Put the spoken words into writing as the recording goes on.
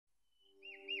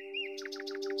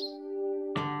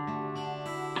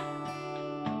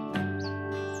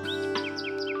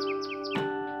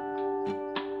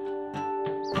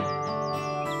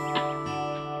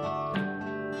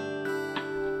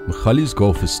Magalies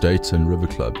Golf Estate and River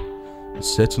Club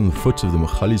is set on the foot of the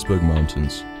Magaliesberg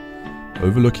Mountains,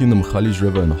 overlooking the Magalies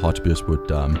River and the Hartbeespoort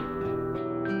Dam.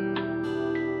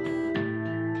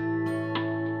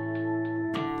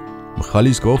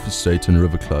 Magalies Golf Estate and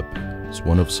River Club is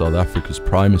one of South Africa's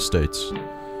prime estates,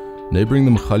 neighbouring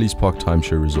the Magalies Park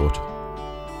Timeshare Resort.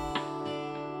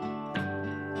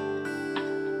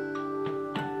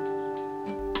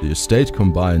 The estate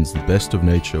combines the best of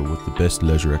nature with the best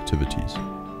leisure activities.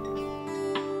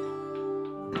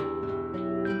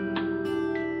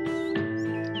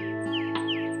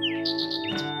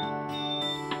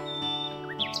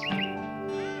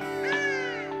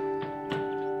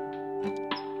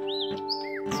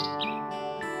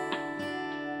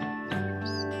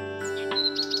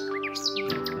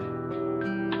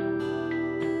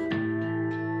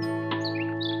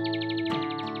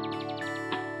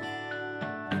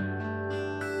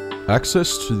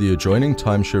 Access to the adjoining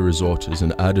timeshare resort is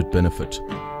an added benefit,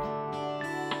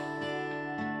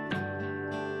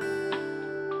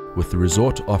 with the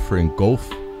resort offering golf,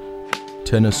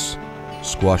 tennis,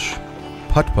 squash,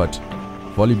 putt-putt,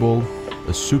 volleyball,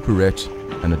 a superette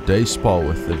and a day spa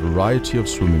with a variety of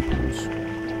swimming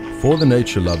pools. For the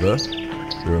nature lover,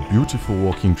 there are beautiful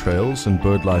walking trails and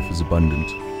bird life is abundant.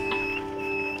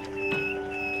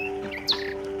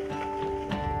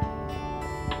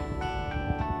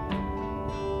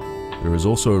 There is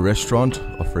also a restaurant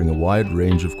offering a wide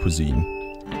range of cuisine.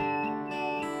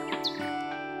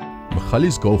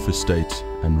 Magalies Golf Estate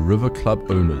and River Club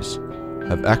owners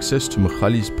have access to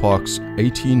Magalies Park's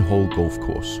 18-hole golf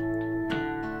course.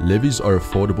 Levies are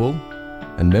affordable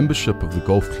and membership of the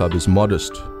golf club is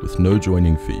modest with no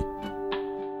joining fee.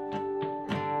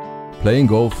 Playing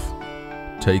golf,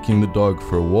 taking the dog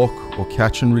for a walk or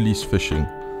catch and release fishing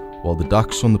while the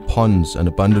ducks on the ponds and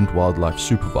abundant wildlife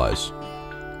supervise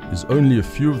is only a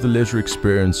few of the leisure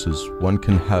experiences one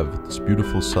can have at this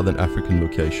beautiful Southern African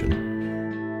location.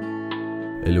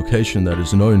 A location that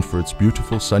is known for its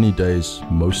beautiful sunny days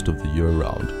most of the year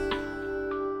round.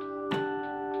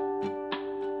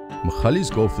 Magalies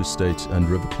Golf Estate and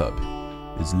River Club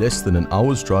is less than an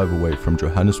hour's drive away from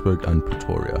Johannesburg and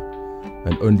Pretoria,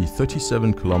 and only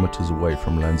 37 kilometers away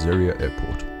from Lanseria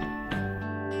Airport.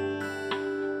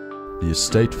 The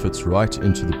estate fits right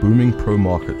into the booming pro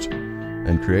market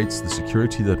and creates the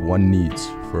security that one needs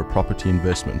for a property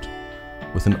investment,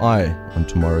 with an eye on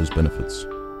tomorrow's benefits.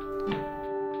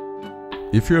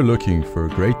 If you're looking for a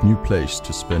great new place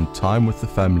to spend time with the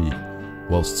family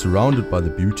whilst surrounded by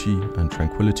the beauty and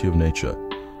tranquility of nature,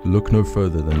 look no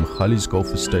further than Magalies Golf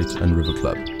Estate and River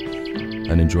Club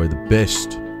and enjoy the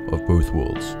best of both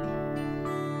worlds.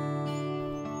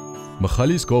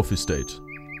 Magalies Golf Estate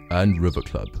and River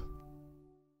Club.